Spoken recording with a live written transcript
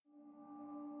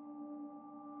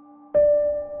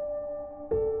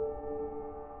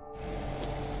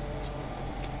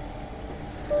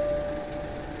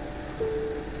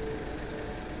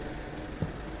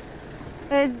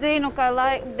Es zinu, ka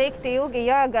dikti ilgi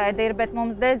jāgaida ir, bet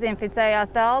mums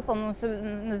dezinficējās telpa, mums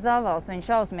zavals, viņš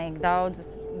šausmīgi daudz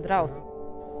drausmu.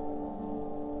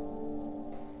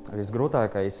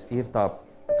 Visgrūtākais ir tā,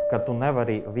 ka tu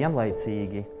nevari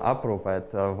vienlaicīgi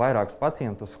aprūpēt vairākus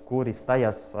pacientus, kuri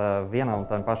stājas vienā un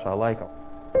tā pašā laikā.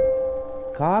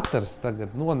 Katrs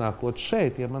tagad nonākot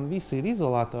šeit, ja man visi ir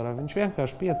izolatorā, viņš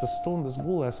vienkārši 5 stundas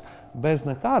gulēs bez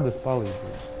nekādas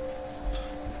palīdzības.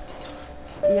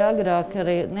 Ja agrāk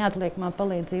arī neatliekamā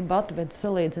palīdzība atveda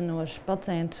salīdzinoši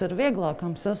pacientus ar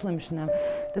vieglākām saslimšanām,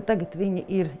 tad tagad viņi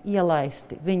ir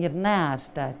ielaisti, viņi ir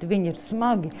neārstēti, viņi ir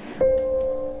smagi.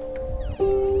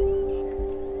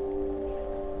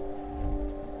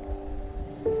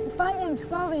 Es paņemšu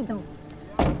Covidu.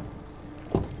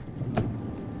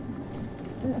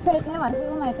 Šeit nevar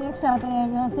filmēt iekšā, te ir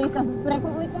cita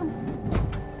republika.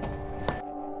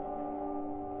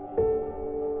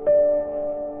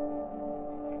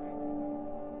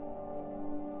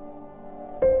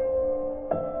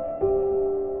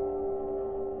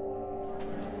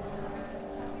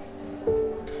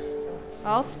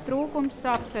 Elpas trūkums,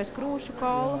 sāpes aiz krūšu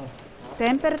kaula,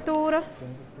 temperatūra,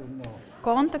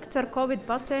 kontakts ar Covid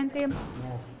pacientiem.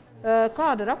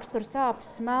 Kāda rakstura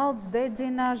sāpes, smelts,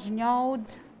 dedzina,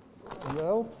 žņaudz?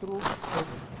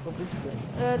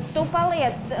 Tu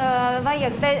paliec,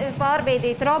 vajag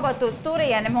pārbīdīt robotu uz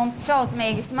turieni, mums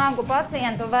šausmīgi smagu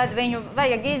pacientu, viņu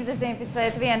vajag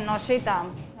izdezinficēt vienu no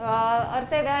šitām. Ar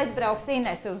tevi aizbrauks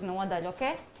Ines uz nodaļu, ok?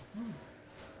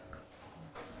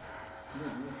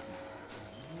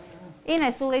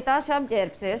 Ines, tūlīt tāši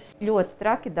apģērbsies. Ļoti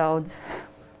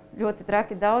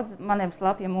traki daudz. Maniem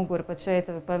slapja mugura pat šeit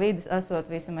pa vidu esot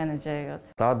visu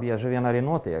menedžējot. Tā bieži vien arī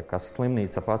notiek, ka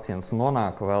slimnīca pacients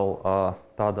nonāk vēl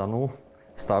tādā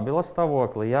stabila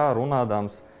stāvoklī,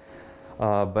 runādams,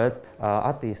 bet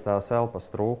attīstās elpas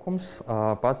trūkums,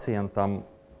 pacientam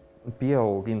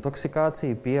pieaug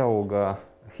intoksikācija, pieaug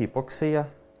hipoksija,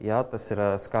 tas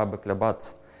ir skābekļa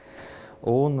bats.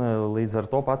 Un līdz ar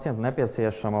to pacientam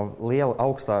nepieciešama liela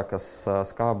augstākas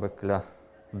skābekļa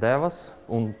devas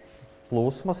un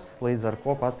plūsmas, līdz ar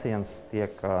ko pacients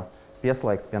tiek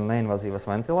pieslēgts pie neinvazīvas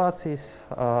ventilācijas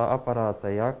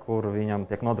aparāta, kur viņam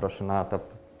tiek nodrošināta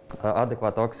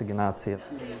adekvāta oksiginācija.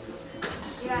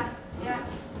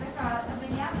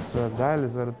 Uz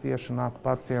dializaru tieši nāk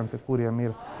pacienti, kuriem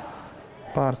ir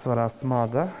pārsvarā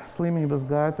smaga slimības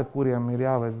gaita, kuriem ir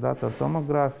jāveic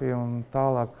datortomogrāfija un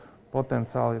tālāk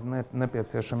potenciāli ir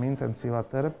nepieciešama intensīvā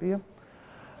terapija.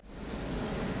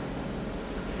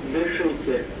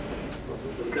 Дышите.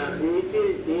 Вдохните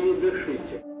и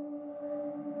дышите.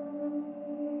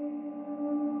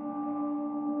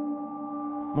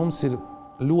 Mums ir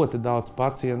ļoti daudz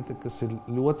pacienti, kas ir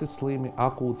ļoti slimi,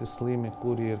 akūti slimi,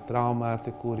 kuri ir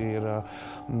traumēti, kuri ir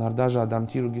ar dažādām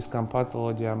ķirurģiskām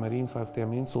patoloģijām, ar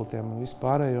infarktiem, insultiem un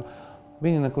vispārējo.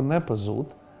 Viņi nekur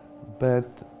nepazūd, bet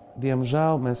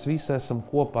diemžēl mēs visi esam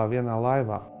kopā vienā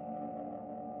laivā.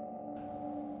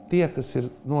 Tie, kas ir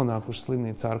nonākuši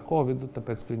slimnīcā ar Covidu,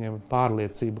 tāpēc, ka viņiem ir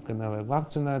pārliecība, ka nevajag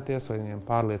vakcinēties, vai viņiem ir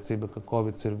pārliecība, ka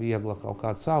Covids ir viegla kaut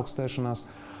kāda saaugstēšanās,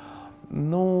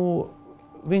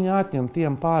 viņi atņem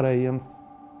tiem pārējiem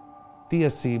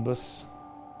tiesības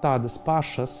tādas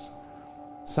pašas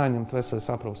saņemt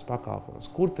veselības aprūpes pakalpojumus.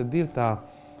 Kur tad ir tā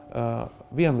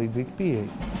vienlīdzīga pieeja?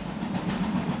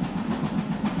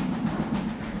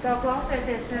 Tā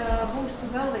klausieties, būs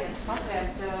vēl viens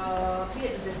pacients,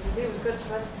 52 gadus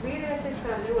vecs vīrietis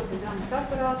ar ļoti zemu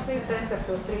saturāciju,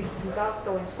 temperatūra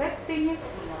 38,7,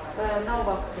 nav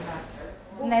vakcinēts.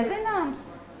 Nezināms?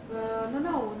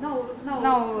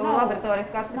 Nav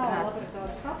laboratoriski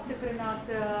apstiprināts.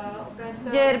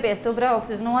 Ģērbies, tu brauks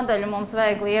uz nodaļu, mums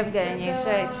vajag Lievgēņiju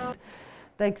šeit.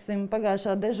 Teiksim,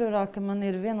 pagājušā dežurā, ka man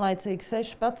ir vienlaicīgi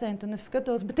 6 pacienti, un es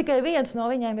skatos, bet tikai viens no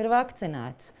viņiem ir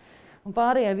vakcinēts. Un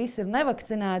pārējie visi ir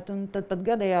nevakcinēti, un tad pat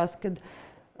gadījās, kad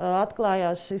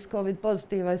atklājās šis Covid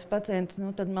pozitīvais pacients,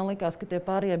 tad man likās, ka tie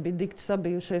pārējie bija dikti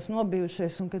sabijušies,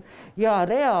 nobijušies, un kad,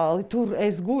 reāli tur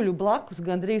es guļu blakus,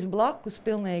 gandrīz blakus,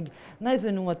 pilnīgi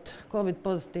nezinot Covid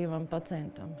pozitīvam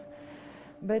pacientam.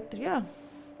 Bet,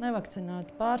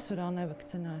 nevakcinēti, pārsvarā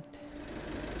nevakcinēti.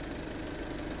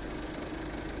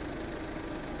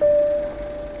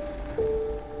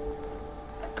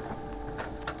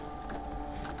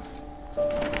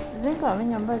 Zini kā,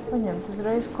 viņam vajag paņemt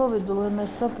uzreiz Covidu, lai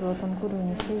mēs saprotam, kur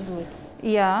viņus izlikt.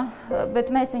 Jā,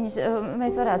 bet mēs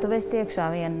varētu vest iekšā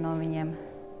vienu no viņiem.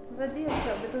 Ved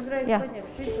iekšā, bet uzreiz paņem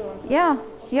šito. Jā.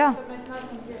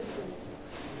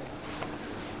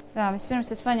 Tā,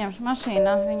 vispirms es paņemšu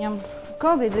mašīnā viņam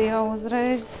Covidu jau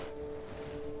uzreiz.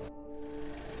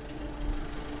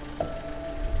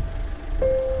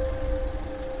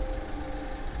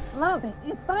 Labi,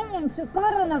 es paņemšu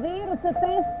koronavīrusa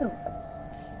testu.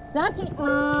 Saki,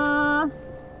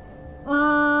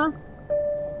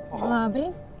 Labi,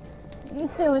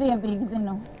 izcili riebīgi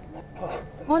zinu.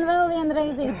 Un vēl viena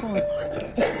reizīt būs.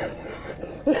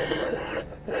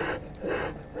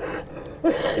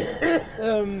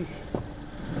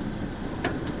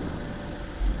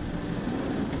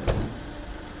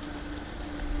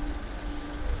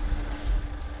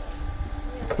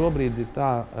 Šobrīd ir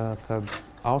tā, ka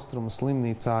Austrumu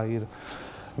slimnīcā ir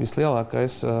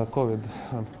vislielākais Covid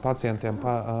pacientiem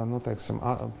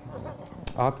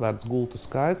atvērts gultu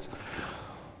skaits.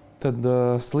 Tad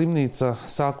slimnīca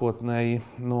sākotnēji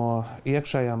no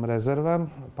iekšējām rezervēm,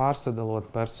 pārsadalot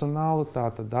personālu,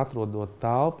 tātad atrodot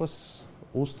telpas,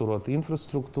 uzturot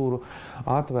infrastruktūru,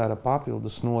 atvēra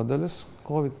papildus nodaļas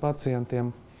Covid pacientiem,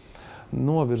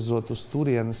 novirzot uz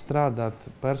turieni strādāt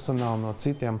personālu no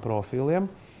citiem profiliem,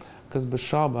 kas bez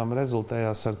šaubām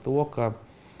rezultējās ar to, ka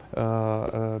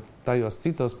tajos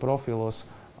citos profilos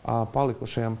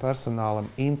palikušajam personālam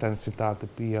intensitāte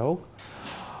pieaug.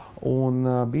 Un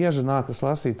bieži nākas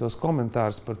lasīt tos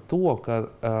komentārus par to, ka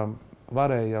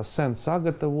varēja jau sen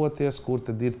sagatavoties, kur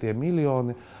tad ir tie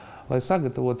miljoni. Lai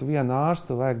sagatavotu vienu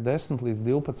ārstu, vajag 10 līdz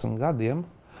 12 gadiem.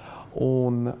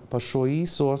 Un par šo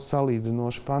īso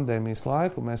salīdzinošu pandēmijas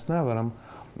laiku mēs nevaram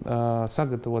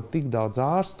sagatavot tik daudz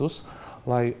ārstus,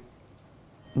 lai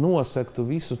nosektu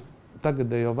visu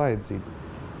tagadējo vajadzību.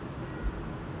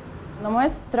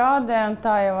 Mēs strādājam,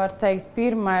 tā jau var teikt,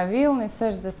 pirmā vilni,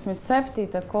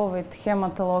 67. Covid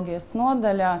hematoloģijas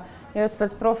nodaļā. Ja es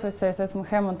pēc profesijas esmu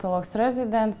hematologs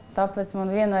rezidents, tāpēc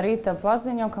man viena rīta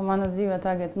paziņo, ka mana dzīve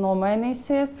tagad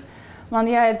nomainīsies.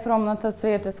 Man jāiet prom no tās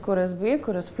vietas, kur es biju,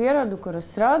 kur es pieradu, kur es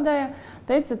strādāju.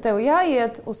 Teica, tev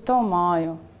jāiet uz to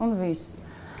māju, un viss.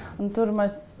 Un tur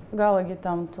mēs galīgi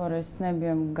tam toreiz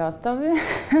nebijām gatavi.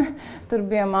 Tur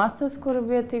bija masas, kuri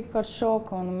bija tik par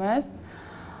šoku, un mēs.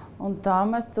 Un tā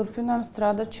mēs turpinām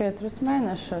strādāt 4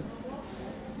 mēnešus.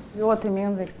 Ļoti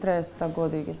milzīgs stress, tā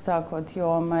godīgi sakot, jo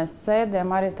mēs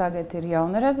sēdējam, arī tagad ir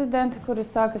jauni rezidenti, kuri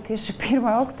sāka tieši 1.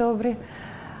 oktobrī.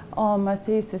 Un mēs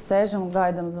visi sēžam un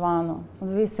gaidām zvanu.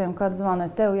 Un visiem, kad zvana,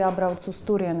 tev jābrauc uz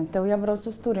turieni, tev jābrauc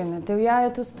uz turieni, tev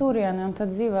jāiet uz turieni. Un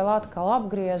tad dzīve atkal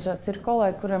apgriežas. Ir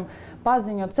kolēģi, kuriem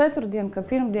paziņo ceturtdien, ka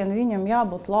pirmdien viņam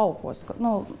jābūt laukos.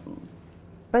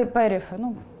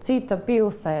 Cita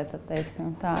pilsēta,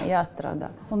 teiksim, tā jāstrādā.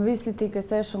 Un visi tikai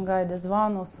sēž un gaida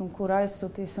zvanus, un kur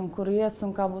aizsūtīs, un kur ies,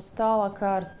 un kā būs tālāk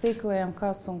ar cikliem,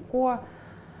 kas un ko.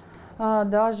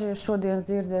 Daži šodien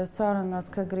dzirdēju sarunās,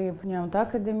 ka grib ņemt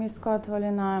akadēmisku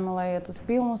atvaļinājumu, lai iet uz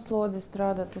pilnu slodzi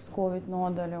strādāt uz Covid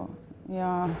nodaļu.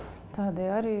 Jā, tādi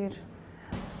arī ir.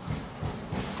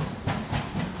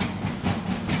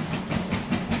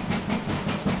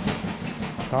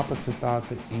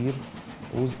 Kapacitāte ir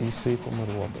uz izsīkuma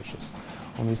robežas.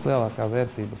 Un vislielākā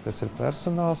vērtība, kas ir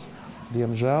personāls,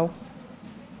 diemžēl,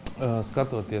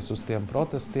 skatoties uz tiem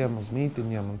protestiem, uz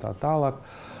mītiņiem un tā tālāk,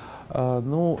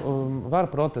 var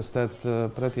protestēt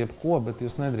pret jebko, bet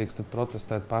jūs nedrīkstat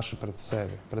protestēt paši pret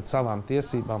sevi, pret savām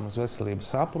tiesībām uz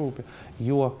veselības aprūpi,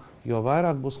 jo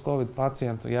vairāk būs Covid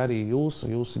pacientu, ja arī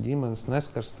jūsu ģimenes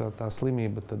neskars tā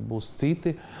slimība, tad būs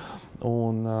citi,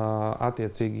 un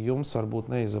attiecīgi jums varbūt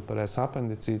neizoperēs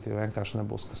apendicīti, jo vienkārši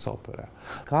nebūs, kas operē.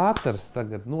 Katrs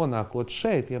tagad nonākot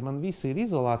šeit, ja man visi ir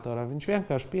izolatorā, viņš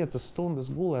vienkārši 5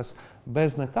 stundas gulēs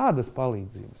bez nekādas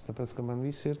palīdzības, tāpēc, ka man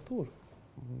visi ir tur.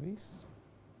 Viss.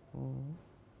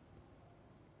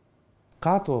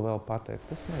 Kā to vēl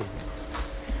pateikt? Es nezinu.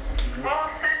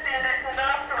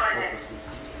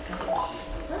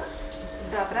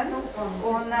 Sapratu.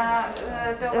 Un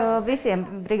visiem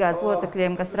brigādes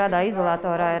locekļiem, kas strādā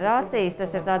izolatorā, ir rācijas.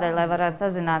 Tas ir tādēļ, lai varētu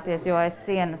sazināties, jo aiz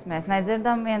sienas mēs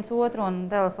nedzirdam viens otru,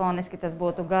 un telefoniski tas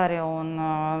būtu gari un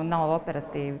nav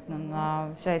operatīvi. Un,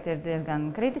 šeit ir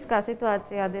diezgan kritiskā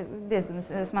situācijā, diezgan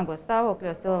smagos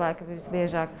stāvokļos cilvēki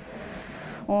visbiežāk.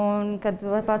 Un, kad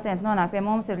pacienti nonāk pie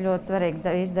mums, ir ļoti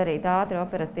svarīgi izdarīt ātri,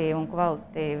 operatīvi un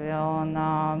kvalitatīvi. Un,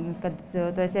 kad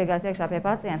tu esi iegājis iekšā pie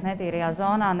pacienta netīrajā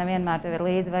zonā, nevienmēr tev ir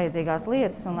līdzi vajadzīgās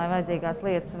lietas, un lai vajadzīgās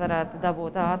lietas varētu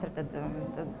dabūt ātri, tad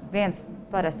viens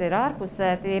parasti ir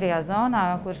ārpusē, tīrajā zonā,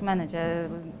 kurš menedžē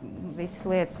visas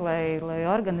lietas, lai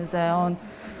organizē. Un,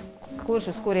 kurš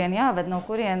uz kurien jāved, no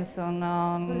kurienes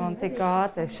un cik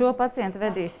ātri. Šo pacientu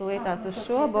vedīs tūlītās uz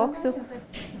šo boksu.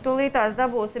 Tūlītās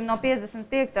dabūsim no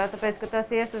 55. tāpēc, ka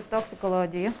tas ies uz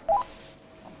toksikoloģiju.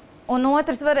 Un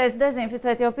otrs varēs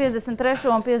dezinficēt jau 53.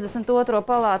 un 52.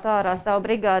 palātu ārā stāv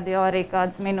brigādi jau arī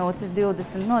kādas minūtes,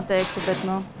 20 noteikti, bet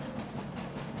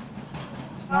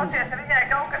Klausies, viņai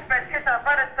kaut kas pēc šitā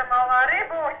paracetamolā arī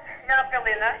būs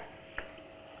jāpilina.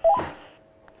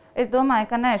 Es domāju,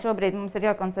 ka nē, šobrīd mums ir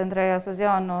jākoncentrējās uz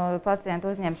jaunu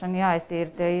pacientu uzņemšanu,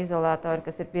 jāiztīra tie izolātori,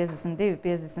 kas ir 52,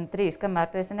 53.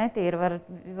 Kamēr tu esi netīri,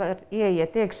 var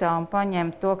ieiet iekšā un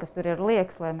paņemt to, kas tur ir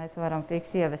liekas, lai mēs varam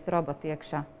fiksi ievest robotu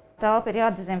iekšā. Telpa ir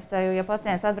jādezinficē, jo ja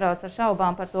pacients atbrauc ar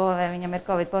šaubām par to, vai viņam ir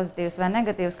Covid pozitīvs vai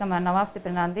negatīvs, kamēr nav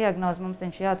apstiprināta diagnoze, mums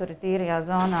viņš jātur tīrajā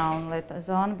zonā, un lai tā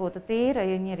zona būtu tīra,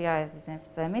 viņi ir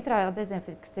jāizdezinficē. Mitrāla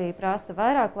dezinfekcija prasa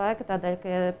vairāk laika, tādēļ,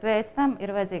 ka pēc tam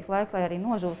ir vajadzīgs laiks, lai arī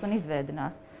nožūst un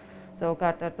izvēdinās.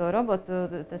 Savukārt ar to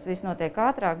robotu tas viss notiek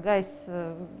ātrāk, gaiss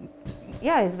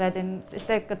jāizvēdina. Es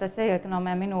teiktu, ka tas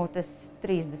iekonomē minūtes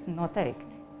 30 noteikti.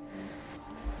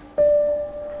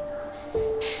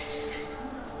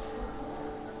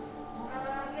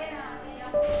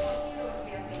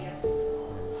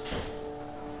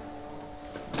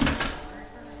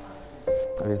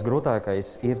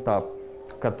 Visgrūtākais ir tā,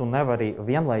 ka tu nevari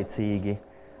vienlaicīgi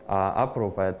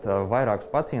aprūpēt vairākus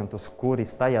pacientus, kuri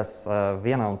stajas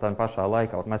vienā un tā pašā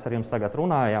laikā. Mēs ar jums tagad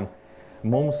runājam.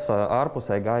 Mums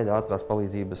ārpusē gaida ātrās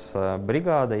palīdzības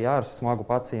brigāde ar smagu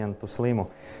pacientu slimu,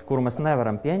 kuru mēs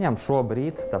nevaram pieņemt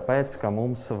šobrīd, tāpēc, ka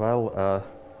mums vēl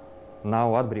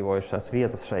nav atbrīvojušās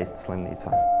vietas šeit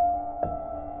slimnīcā.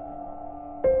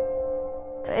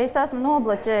 Es esmu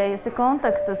nobloķējusi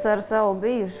kontaktus ar savu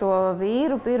bijušo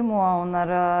vīru pirmo un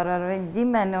ar viņu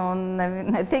ģimeni, un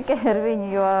ne tikai ar viņu,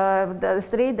 jo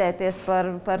strīdēties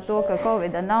par to, ka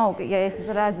Covida nav, ja es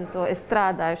redzu to, es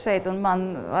strādāju šeit, un man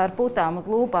ar putām uz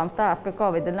lūpām stāsta, ka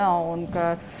Covida nav, un ka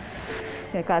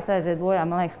ja kāds aiziet bojā,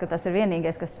 man liekas, ka tas ir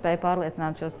vienīgais, kas spēj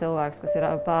pārliecināt šos cilvēkus, kas ir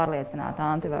pārliecināti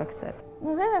antivakseri.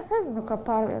 Zini, es nezinu, kā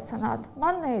pārliecināt.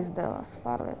 Man neizdevās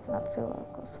pārliecināt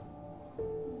cilvēkus.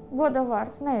 Goda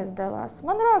vārds neizdevās.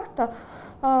 Man raksta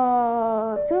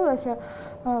cilvēki,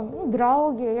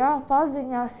 draugi, jā,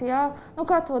 paziņās, jā.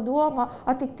 Kā to domā?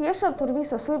 Tik tiešām tur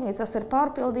visas slimnīcas ir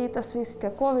pārpildītas, visi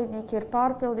tie covidnieki ir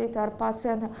pārpildīti ar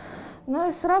pacientiem.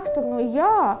 Es rakstu,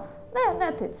 jā,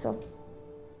 neticu.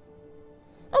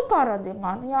 Parādi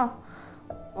man, jā.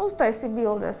 Uztaisi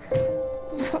bildes.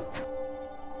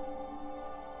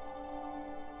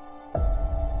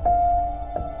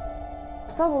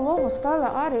 Savu lomu spēlē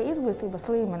arī izglītības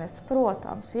līmenis,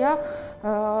 protams, ja?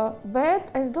 Bet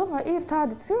es domāju, ir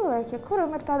tādi cilvēki,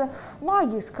 kuram ir tāda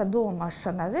maģiska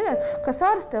domāšana, kas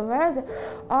ārstē vēzi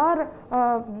ar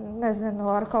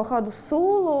kaut kādu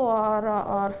sūlu,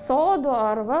 ar sodu,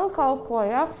 ar vēl kaut ko.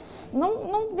 Ja?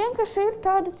 Vienkārši ir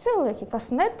tādi cilvēki,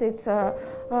 kas netic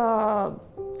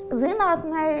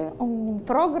zinātnei un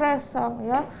progresam,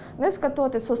 ja?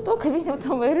 Neskatoties uz to, ka viņam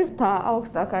tomēr ir tā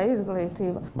augstākā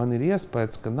izglītība. Man ir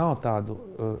iespējas, ka nav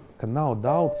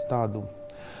daudz tādu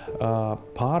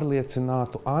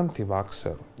pārliecinātu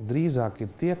antivakseru. Drīzāk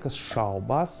ir tie, kas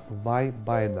šaubās vai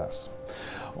baidās.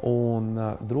 Un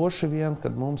droši vien,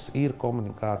 kad mums ir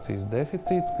komunikācijas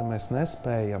deficīts, ka mēs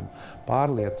nespējam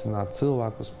pārliecināt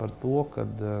cilvēkus par to,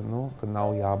 ka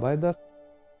nav jābaidās.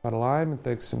 Par laimi,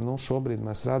 šobrīd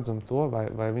mēs redzam to,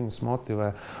 vai viņus motivē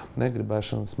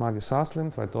negribēšana smagi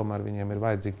saslimt, vai tomēr viņiem ir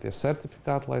vajadzīgi tie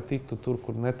certifikāti, lai tiktu tur,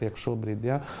 kur netiek šobrīd.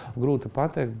 Ja? Grūti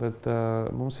pateikt, bet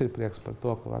mums ir prieks par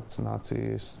to, ka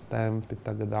vakcinācijas tempi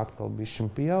tagad atkal bišķiņ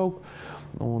pieaug.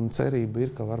 Un cerība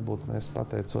ir, ka varbūt mēs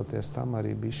pateicoties tam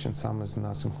arī bišķiņ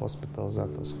samazināsim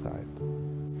hospitalizēto skaitu.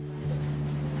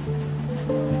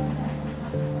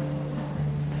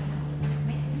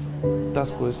 Tas,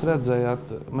 ko jūs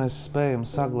redzējāt, mēs spējam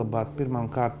saglabāt pirmām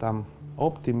kārtām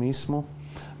optimismu,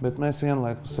 bet mēs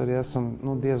vienlaikus arī esam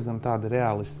diezgan tādi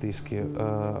realistiski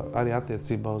arī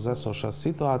attiecībā uz esošās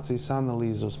situācijas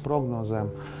analīzi, uz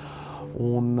prognozēm.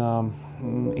 Un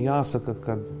jāsaka,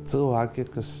 ka cilvēki,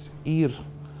 kas ir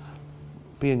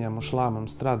pieņēmuši lēmumu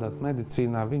strādāt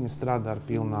medicīnā, viņi strādā ar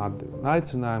pilnu atdevi.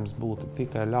 Aicinājums būtu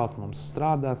tikai ļaut mums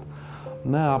strādāt,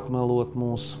 neapmelot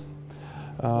mūs,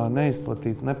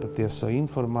 neizplatīt nepatieso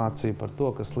informāciju par to,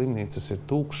 ka slimnīcas ir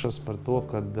tukšas, par to,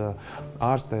 ka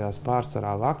ārstējās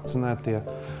pārsvarā vakcinētie.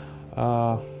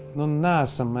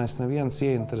 Neesam mēs neviens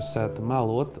ieinteresēti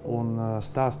melot un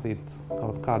stāstīt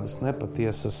kaut kādas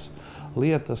nepatiesas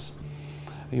lietas,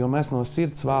 jo mēs no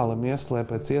sirds vēlamies, lai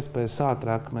pēc iespējas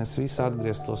ātrāk mēs visi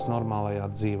atgrieztos normālajā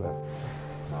dzīvē.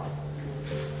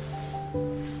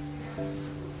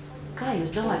 Kā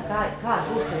jūs domājat, kā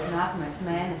būs nākamais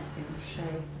mēnesis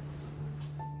šeit?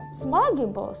 Smagi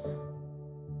būs.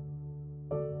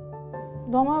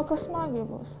 Domāju, ka smagi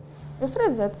būs. Jūs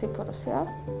redzat ciparus, jā?